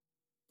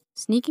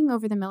Sneaking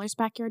over the Miller's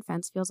backyard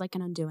fence feels like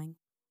an undoing,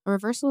 a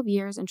reversal of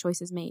years and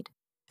choices made.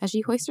 As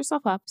she hoists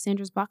herself up,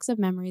 Sandra's box of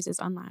memories is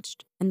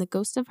unlatched, and the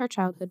ghost of her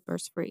childhood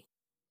bursts free.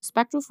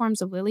 Spectral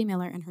forms of Lily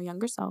Miller and her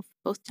younger self,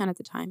 both 10 at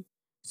the time,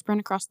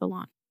 sprint across the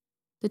lawn.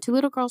 The two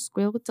little girls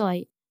squeal with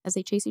delight as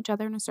they chase each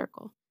other in a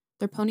circle,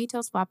 their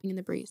ponytails flapping in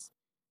the breeze.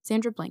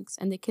 Sandra blinks,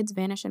 and the kids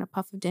vanish in a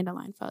puff of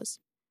dandelion fuzz.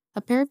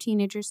 A pair of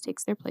teenagers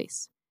takes their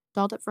place,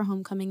 dolled up for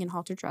homecoming in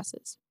halter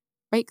dresses.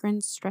 Bright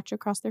grins stretch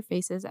across their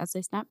faces as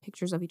they snap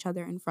pictures of each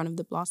other in front of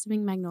the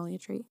blossoming magnolia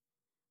tree.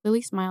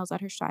 Lily smiles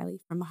at her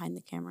shyly from behind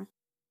the camera.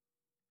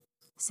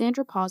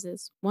 Sandra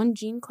pauses, one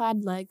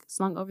jean-clad leg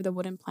slung over the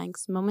wooden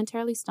planks,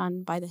 momentarily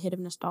stunned by the hit of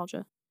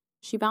nostalgia.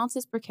 She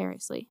balances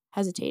precariously,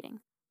 hesitating,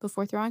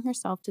 before throwing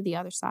herself to the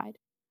other side.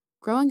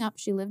 Growing up,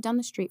 she lived down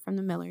the street from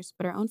the Millers,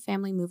 but her own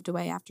family moved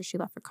away after she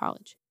left for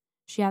college.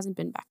 She hasn't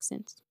been back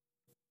since.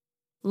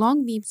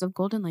 Long beams of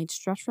golden light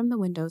stretch from the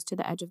windows to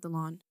the edge of the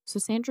lawn, so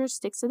Sandra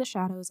sticks to the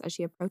shadows as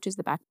she approaches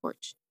the back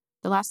porch.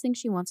 The last thing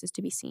she wants is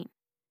to be seen.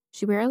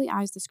 She barely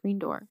eyes the screen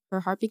door,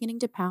 her heart beginning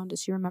to pound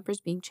as she remembers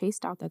being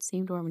chased out that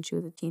same door when she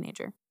was a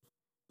teenager.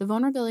 The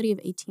vulnerability of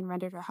 18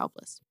 rendered her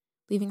helpless,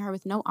 leaving her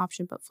with no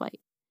option but flight.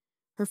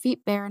 Her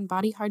feet bare and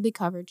body hardly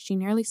covered, she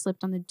nearly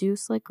slipped on the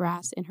dew-slick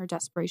grass in her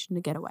desperation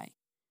to get away.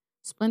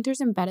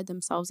 Splinters embedded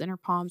themselves in her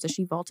palms as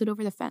she vaulted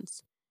over the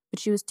fence, but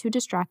she was too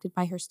distracted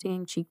by her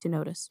stinging cheek to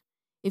notice.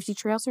 If she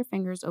trails her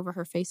fingers over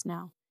her face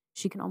now,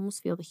 she can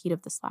almost feel the heat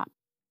of the slap.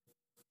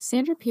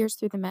 Sandra peers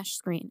through the mesh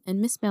screen,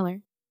 and Miss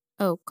Miller,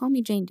 oh, call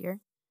me Jane,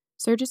 dear,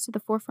 surges to the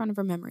forefront of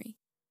her memory.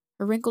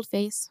 Her wrinkled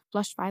face,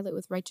 flushed violet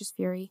with righteous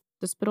fury,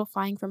 the spittle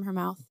flying from her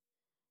mouth,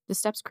 the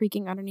steps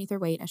creaking underneath her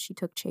weight as she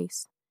took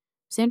chase.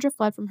 Sandra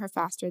fled from her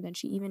faster than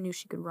she even knew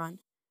she could run.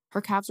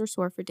 Her calves were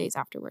sore for days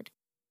afterward.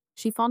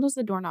 She fondles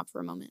the doorknob for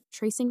a moment,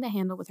 tracing the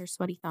handle with her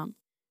sweaty thumb.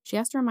 She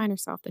has to remind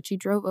herself that she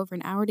drove over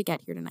an hour to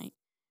get here tonight.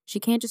 She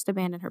can't just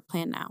abandon her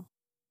plan now.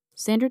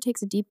 Sandra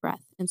takes a deep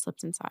breath and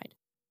slips inside.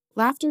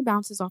 Laughter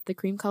bounces off the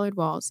cream-colored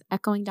walls,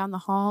 echoing down the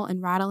hall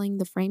and rattling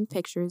the framed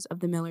pictures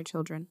of the Miller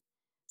children.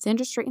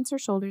 Sandra straightens her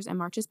shoulders and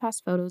marches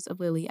past photos of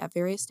Lily at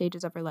various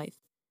stages of her life.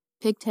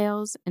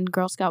 Pigtails and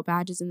Girl Scout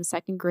badges in the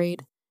second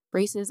grade,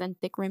 braces and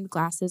thick-rimmed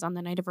glasses on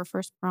the night of her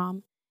first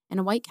prom, and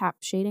a white cap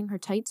shading her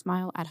tight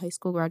smile at high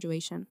school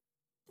graduation.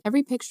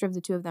 Every picture of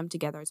the two of them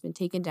together has been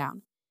taken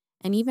down,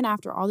 and even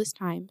after all this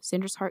time,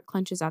 Sandra's heart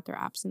clenches at their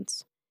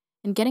absence.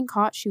 In getting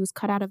caught, she was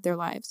cut out of their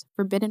lives,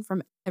 forbidden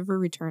from ever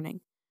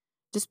returning.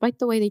 Despite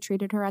the way they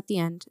treated her at the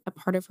end, a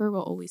part of her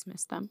will always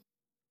miss them.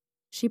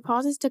 She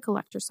pauses to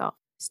collect herself,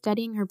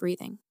 steadying her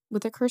breathing.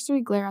 With a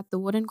cursory glare at the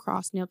wooden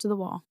cross nailed to the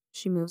wall,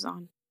 she moves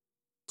on.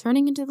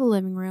 Turning into the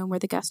living room where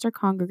the guests are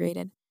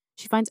congregated,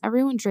 she finds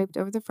everyone draped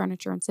over the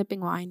furniture and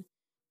sipping wine,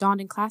 donned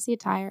in classy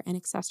attire and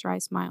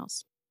accessorized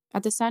smiles.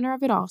 At the center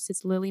of it all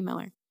sits Lily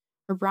Miller,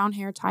 her brown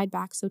hair tied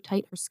back so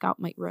tight her scalp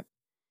might rip.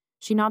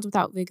 She nods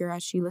without vigor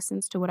as she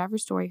listens to whatever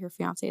story her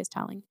fiancé is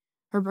telling,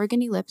 her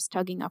burgundy lips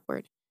tugging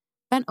upward.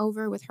 Bent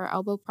over with her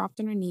elbow propped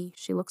on her knee,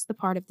 she looks the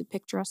part of the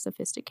picturesque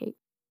sophisticate.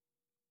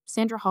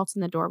 Sandra halts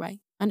in the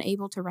doorway,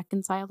 unable to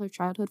reconcile her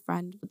childhood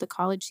friend with the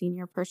college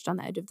senior perched on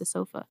the edge of the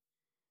sofa.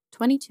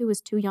 22 is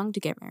too young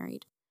to get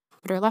married,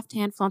 but her left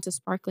hand flaunts a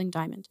sparkling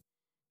diamond.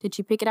 Did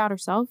she pick it out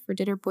herself, or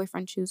did her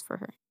boyfriend choose for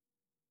her?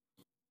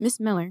 Miss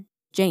Miller,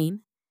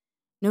 Jane,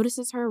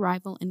 notices her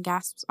arrival and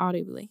gasps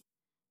audibly,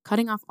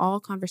 cutting off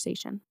all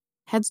conversation.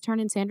 Heads turn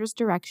in Sandra's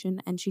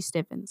direction, and she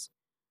stiffens.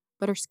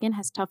 But her skin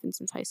has toughened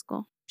since high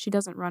school. She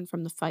doesn't run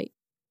from the fight.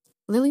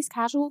 Lily's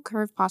casual,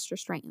 curved posture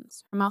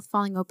straightens, her mouth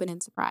falling open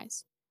in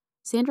surprise.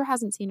 Sandra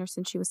hasn't seen her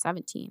since she was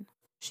 17.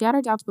 She had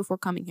her doubts before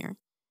coming here.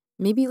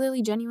 Maybe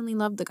Lily genuinely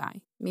loved the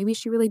guy. Maybe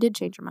she really did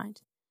change her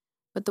mind.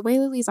 But the way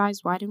Lily's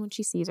eyes widen when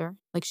she sees her,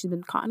 like she's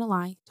been caught in a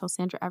lie, tells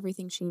Sandra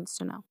everything she needs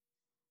to know.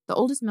 The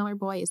oldest Miller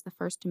boy is the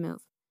first to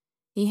move.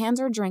 He hands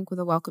her a drink with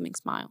a welcoming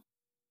smile.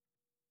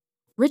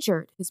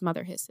 Richard, his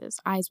mother hisses,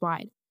 eyes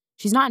wide.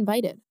 She's not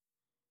invited.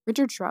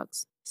 Richard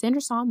shrugs.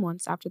 Sandra saw him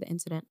once after the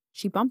incident.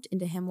 She bumped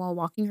into him while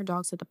walking her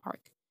dogs at the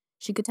park.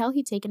 She could tell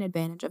he'd taken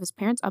advantage of his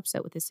parents'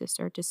 upset with his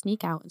sister to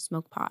sneak out and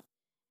smoke pot,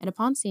 and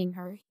upon seeing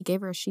her, he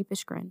gave her a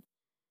sheepish grin,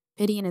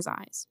 pity in his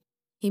eyes.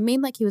 He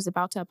made like he was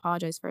about to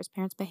apologize for his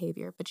parents'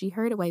 behavior, but she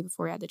hurried away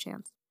before he had the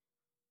chance.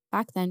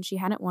 Back then, she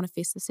hadn't want to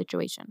face the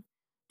situation,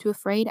 too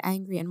afraid,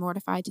 angry, and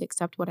mortified to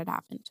accept what had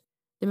happened.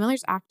 The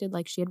Millers acted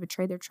like she had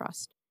betrayed their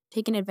trust,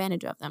 taken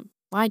advantage of them,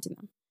 lied to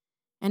them.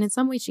 And in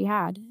some ways she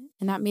had,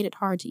 and that made it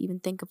hard to even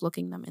think of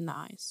looking them in the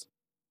eyes.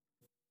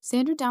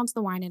 Sandra downs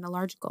the wine in a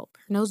large gulp,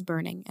 her nose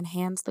burning, and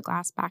hands the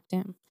glass back to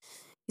him.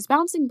 He's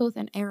balancing both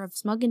an air of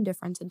smug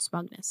indifference and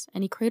smugness,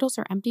 and he cradles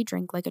her empty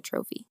drink like a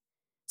trophy.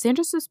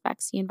 Sandra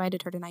suspects he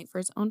invited her tonight for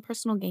his own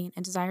personal gain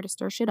and desire to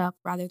stir shit up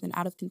rather than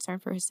out of concern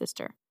for his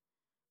sister.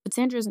 But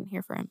Sandra isn't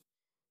here for him.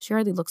 She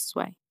hardly looks his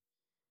way.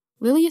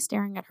 Lily is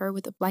staring at her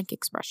with a blank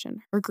expression,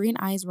 her green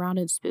eyes round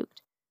and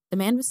spooked. The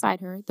man beside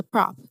her, the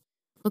prop,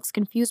 looks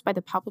confused by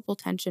the palpable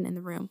tension in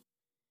the room.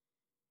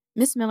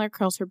 Miss Miller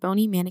curls her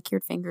bony,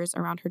 manicured fingers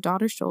around her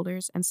daughter's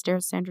shoulders and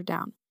stares Sandra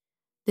down.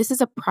 This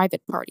is a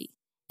private party,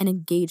 An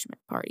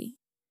engagement party.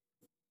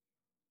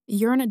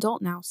 You're an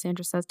adult now,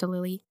 Sandra says to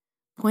Lily,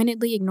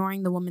 pointedly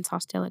ignoring the woman's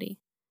hostility.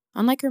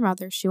 Unlike her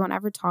mother, she won't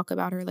ever talk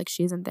about her like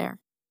she isn't there.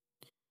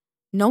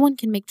 No one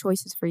can make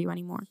choices for you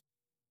anymore.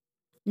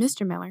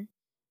 Mr. Miller,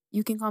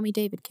 you can call me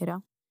David,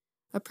 kiddo,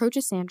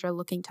 approaches Sandra,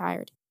 looking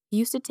tired. He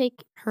used to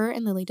take her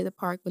and Lily to the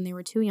park when they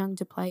were too young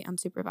to play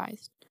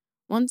unsupervised.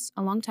 Once,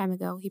 a long time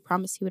ago, he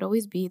promised he would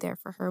always be there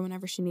for her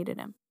whenever she needed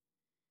him.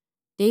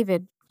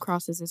 David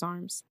crosses his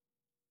arms.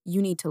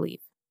 You need to leave.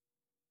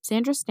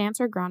 Sandra stands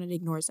her ground and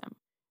ignores him,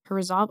 her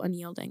resolve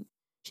unyielding.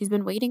 She's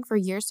been waiting for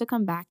years to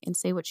come back and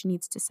say what she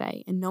needs to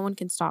say, and no one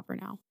can stop her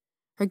now.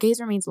 Her gaze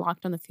remains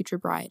locked on the future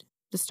bride,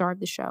 the star of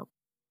the show.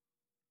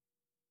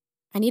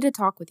 I need to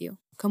talk with you.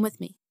 Come with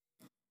me.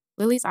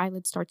 Lily's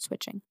eyelids start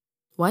switching.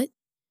 What?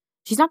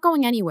 She's not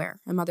going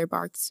anywhere, her mother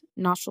barks,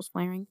 nostrils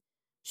flaring.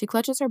 She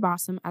clutches her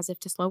bosom as if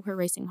to slow her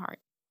racing heart,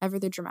 ever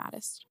the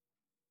dramatist.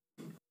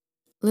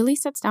 Lily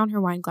sets down her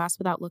wine glass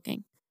without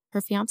looking.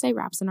 Her fiancé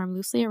wraps an arm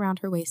loosely around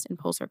her waist and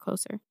pulls her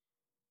closer.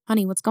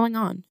 Honey, what's going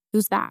on?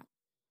 Who's that?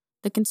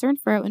 The concerned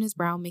furrow in his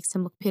brow makes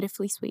him look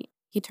pitifully sweet.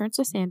 He turns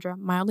to Sandra,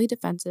 mildly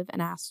defensive,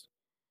 and asks,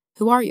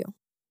 Who are you?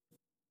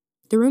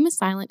 The room is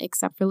silent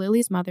except for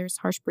Lily's mother's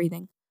harsh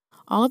breathing.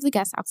 All of the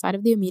guests outside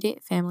of the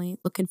immediate family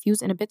look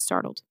confused and a bit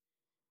startled.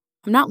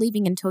 I'm not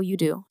leaving until you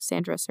do,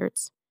 Sandra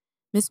asserts.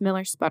 Miss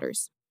Miller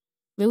sputters.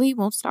 Lily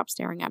won't stop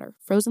staring at her,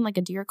 frozen like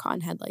a deer caught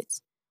in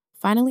headlights.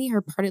 Finally,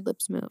 her parted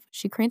lips move.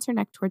 She cranes her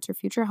neck towards her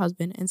future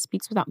husband and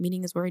speaks without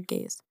meeting his worried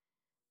gaze.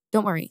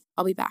 Don't worry,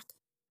 I'll be back.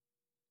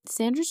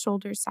 Sandra's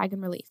shoulders sag in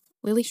relief.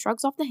 Lily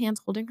shrugs off the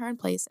hands holding her in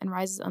place and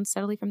rises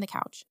unsteadily from the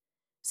couch.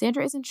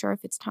 Sandra isn't sure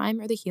if it's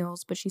time or the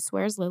heels, but she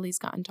swears Lily's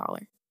gotten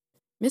taller.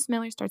 Miss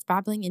Miller starts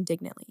babbling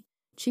indignantly,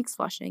 cheeks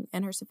flushing,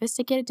 and her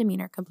sophisticated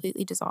demeanor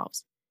completely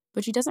dissolves.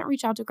 But she doesn't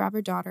reach out to grab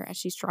her daughter as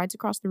she strides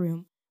across the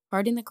room,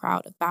 parting the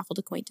crowd of baffled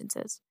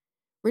acquaintances.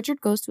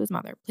 Richard goes to his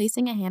mother,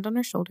 placing a hand on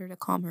her shoulder to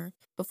calm her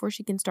before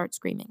she can start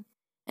screaming,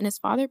 and his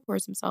father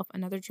pours himself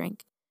another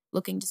drink,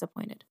 looking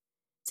disappointed.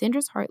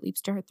 Sandra's heart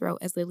leaps to her throat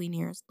as Lily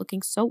nears,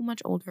 looking so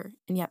much older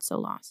and yet so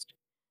lost.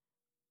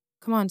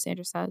 Come on,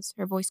 Sandra says,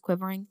 her voice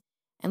quivering,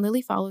 and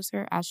Lily follows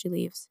her as she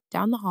leaves,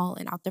 down the hall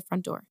and out the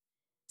front door.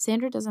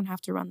 Sandra doesn't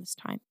have to run this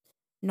time.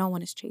 No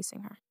one is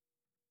chasing her.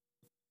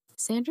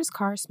 Sandra's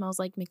car smells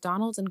like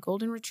McDonald's and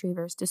golden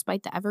retrievers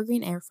despite the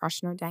evergreen air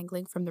freshener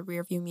dangling from the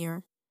rearview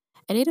mirror.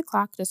 At 8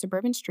 o'clock, the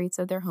suburban streets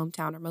of their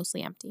hometown are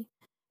mostly empty.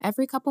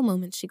 Every couple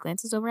moments, she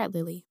glances over at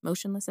Lily,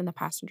 motionless in the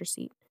passenger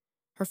seat.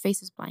 Her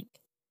face is blank.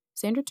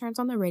 Sandra turns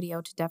on the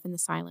radio to deafen the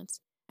silence,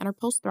 and her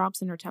pulse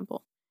throbs in her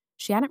temple.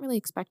 She hadn't really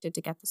expected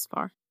to get this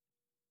far.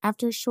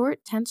 After a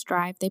short, tense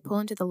drive, they pull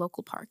into the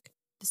local park.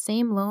 The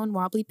same low and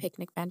wobbly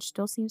picnic bench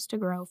still seems to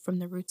grow from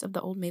the roots of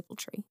the old maple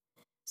tree.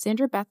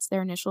 Sandra bets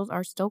their initials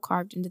are still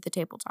carved into the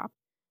tabletop,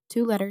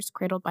 2 letters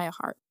cradled by a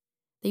heart.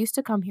 They used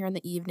to come here in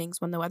the evenings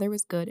when the weather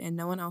was good and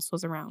no one else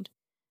was around.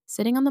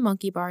 Sitting on the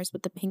monkey bars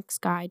with the pink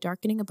sky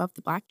darkening above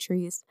the black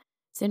trees,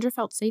 Sandra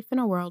felt safe in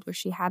a world where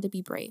she had to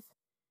be brave.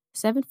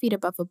 7 feet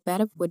above a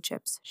bed of wood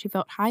chips, she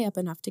felt high up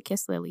enough to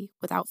kiss Lily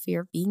without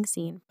fear of being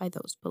seen by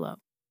those below.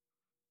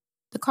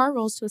 The car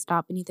rolls to a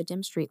stop beneath a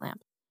dim street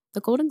lamp.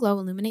 The golden glow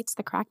illuminates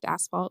the cracked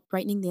asphalt,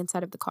 brightening the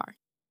inside of the car.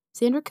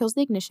 Sandra kills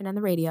the ignition and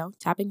the radio,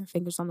 tapping her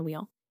fingers on the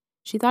wheel.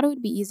 She thought it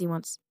would be easy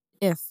once,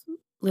 if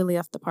Lily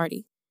left the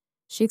party.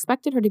 She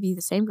expected her to be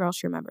the same girl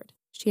she remembered.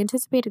 She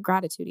anticipated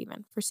gratitude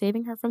even, for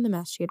saving her from the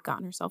mess she had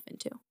gotten herself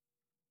into.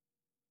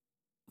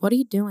 What are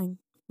you doing?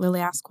 Lily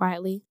asked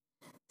quietly,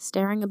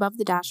 staring above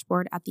the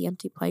dashboard at the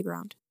empty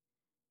playground.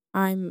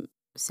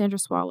 Sandra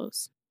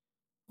swallows.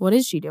 What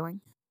is she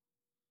doing?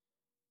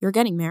 You're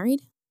getting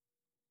married?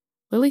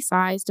 Lily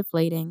sighs,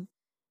 deflating,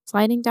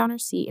 sliding down her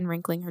seat and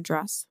wrinkling her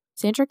dress.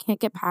 Sandra can't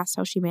get past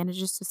how she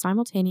manages to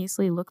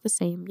simultaneously look the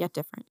same yet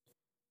different.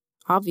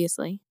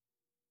 Obviously.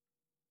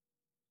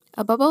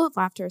 A bubble of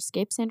laughter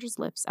escapes Sandra's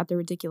lips at the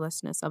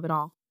ridiculousness of it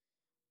all.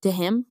 To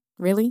him?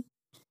 Really?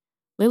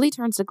 Lily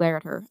turns to glare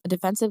at her, a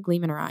defensive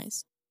gleam in her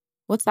eyes.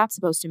 What's that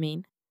supposed to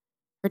mean?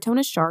 Her tone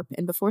is sharp,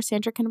 and before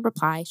Sandra can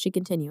reply, she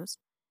continues.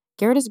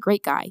 Garrett is a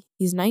great guy.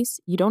 He's nice.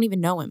 You don't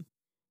even know him.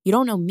 You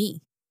don't know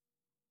me.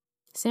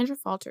 Sandra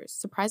falters,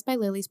 surprised by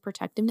Lily's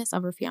protectiveness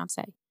of her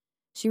fiancé.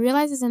 She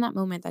realizes in that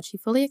moment that she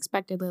fully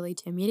expected Lily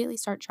to immediately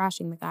start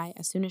trashing the guy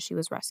as soon as she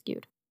was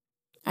rescued.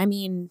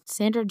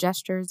 Sandra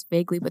gestures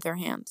vaguely with her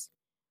hands.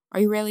 Are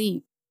you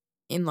really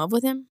in love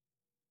with him?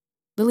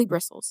 Lily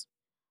bristles.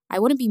 I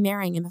wouldn't be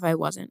marrying him if I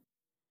wasn't.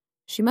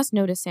 She must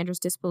notice Sandra's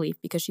disbelief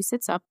because she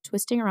sits up,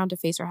 twisting around to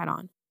face her head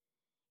on.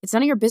 It's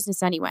none of your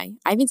business anyway.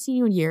 I haven't seen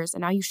you in years,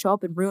 and now you show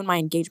up and ruin my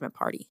engagement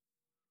party.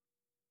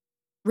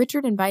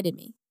 Richard invited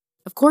me.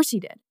 Of course he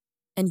did.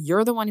 And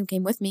you're the one who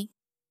came with me.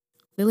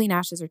 Lily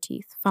gnashes her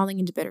teeth, falling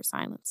into bitter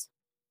silence.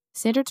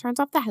 Sandra turns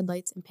off the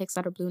headlights and picks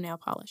at her blue nail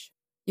polish.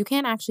 You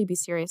can't actually be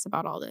serious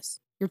about all this.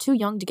 You're too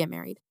young to get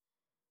married.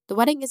 The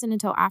wedding isn't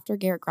until after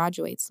Garrett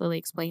graduates, Lily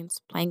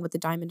explains, playing with the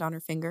diamond on her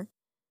finger.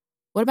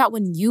 What about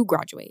when you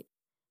graduate?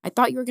 I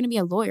thought you were going to be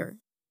a lawyer.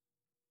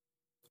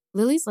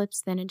 Lily's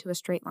lips thin into a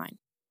straight line.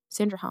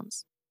 Sandra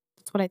hums.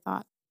 That's what I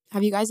thought.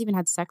 Have you guys even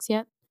had sex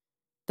yet?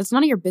 That's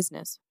none of your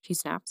business, she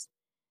snaps.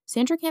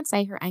 Sandra can't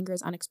say her anger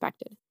is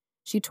unexpected.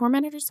 She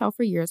tormented herself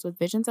for years with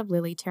visions of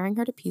Lily tearing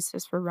her to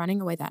pieces for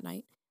running away that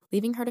night,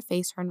 leaving her to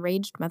face her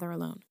enraged mother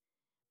alone.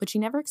 But she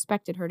never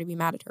expected her to be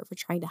mad at her for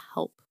trying to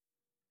help.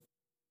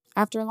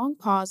 After a long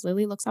pause,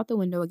 Lily looks out the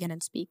window again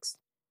and speaks.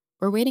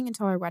 We're waiting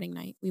until our wedding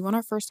night. We want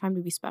our first time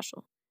to be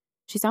special.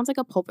 She sounds like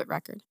a pulpit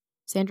record.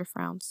 Sandra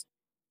frowns.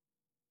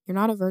 You're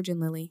not a virgin,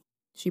 Lily,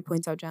 she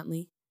points out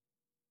gently.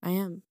 I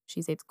am,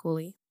 she says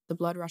coolly. The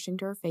blood rushing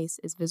to her face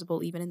is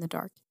visible even in the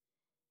dark.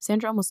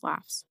 Sandra almost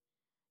laughs.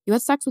 You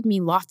had sex with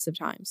me lots of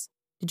times.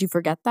 Did you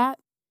forget that?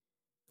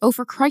 Oh,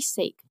 for Christ's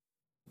sake.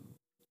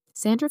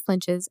 Sandra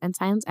flinches and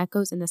silence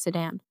echoes in the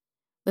sedan.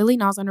 Lily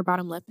gnaws on her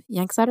bottom lip,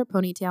 yanks out her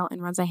ponytail,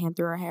 and runs a hand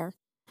through her hair.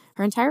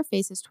 Her entire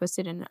face is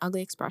twisted in an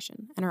ugly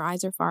expression, and her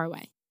eyes are far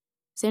away.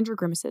 Sandra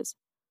grimaces.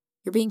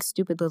 You're being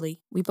stupid,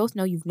 Lily. We both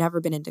know you've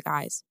never been into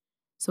guys.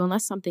 So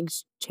unless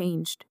something's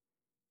changed...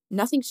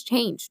 Nothing's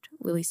changed,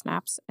 Lily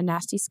snaps, a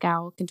nasty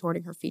scowl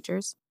contorting her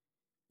features.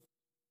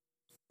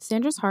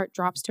 Sandra's heart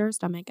drops to her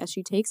stomach as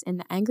she takes in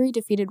the angry,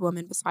 defeated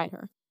woman beside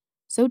her,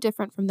 so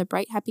different from the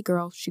bright, happy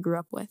girl she grew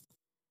up with.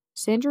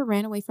 Sandra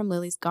ran away from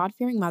Lily's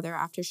God-fearing mother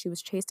after she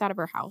was chased out of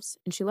her house,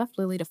 and she left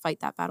Lily to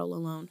fight that battle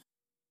alone.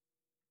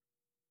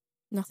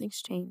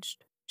 Nothing's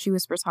changed, she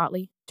whispers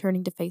hotly,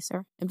 turning to face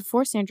her, and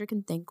before Sandra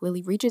can think,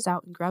 Lily reaches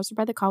out and grabs her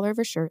by the collar of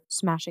her shirt,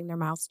 smashing their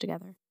mouths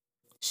together.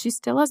 She's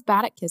still as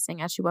bad at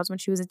kissing as she was when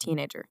she was a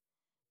teenager.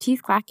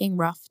 Teeth clacking,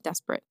 rough,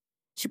 desperate.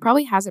 She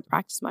probably hasn't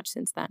practiced much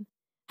since then.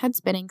 Head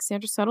spinning,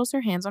 Sandra settles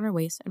her hands on her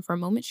waist, and for a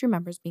moment she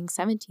remembers being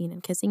 17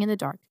 and kissing in the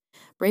dark,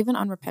 brave and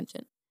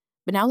unrepentant.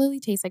 But now Lily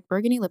tastes like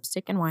burgundy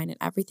lipstick and wine, and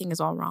everything is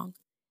all wrong.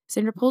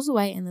 Sandra pulls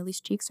away, and Lily's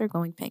cheeks are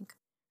glowing pink.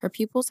 Her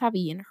pupils have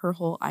eaten her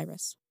whole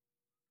iris.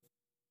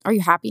 Are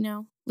you happy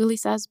now? Lily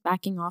says,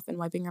 backing off and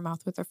wiping her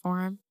mouth with her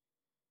forearm.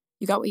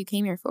 You got what you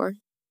came here for.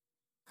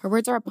 Her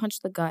words are a punch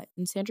to the gut,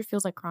 and Sandra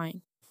feels like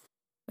crying.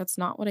 That's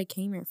not what I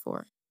came here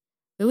for.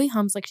 Lily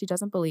hums like she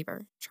doesn't believe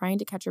her, trying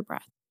to catch her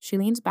breath. She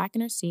leans back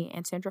in her seat,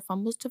 and Sandra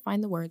fumbles to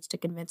find the words to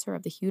convince her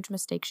of the huge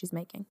mistake she's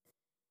making.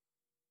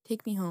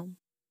 Take me home,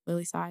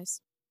 Lily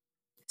sighs.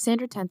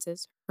 Sandra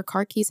tenses, her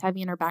car keys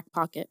heavy in her back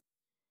pocket.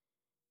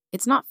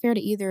 It's not fair to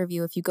either of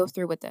you if you go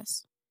through with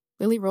this.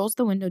 Lily rolls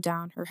the window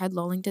down, her head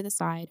lolling to the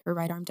side, her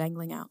right arm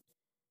dangling out.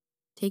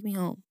 Take me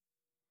home.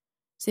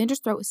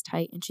 Sandra's throat is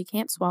tight, and she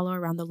can't swallow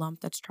around the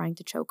lump that's trying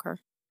to choke her.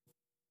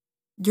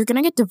 You're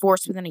gonna get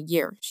divorced within a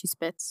year, she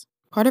spits.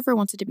 Part of her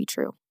wants it to be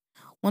true.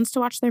 Wants to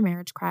watch their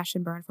marriage crash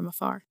and burn from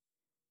afar.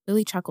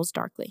 Lily chuckles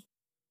darkly.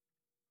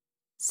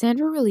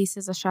 Sandra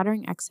releases a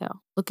shuddering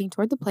exhale, looking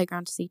toward the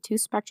playground to see two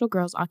spectral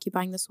girls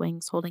occupying the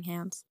swings, holding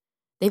hands.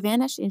 They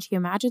vanish, and she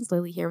imagines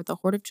Lily here with a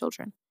horde of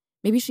children.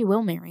 Maybe she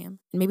will marry him,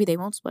 and maybe they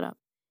won't split up.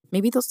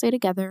 Maybe they'll stay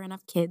together and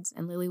have kids,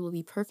 and Lily will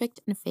be perfect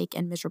and fake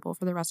and miserable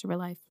for the rest of her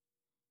life.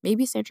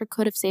 Maybe Sandra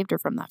could have saved her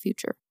from that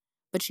future,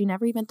 but she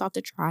never even thought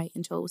to try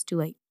until it was too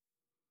late.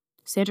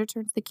 Sandra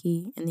turns the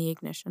key in the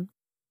ignition.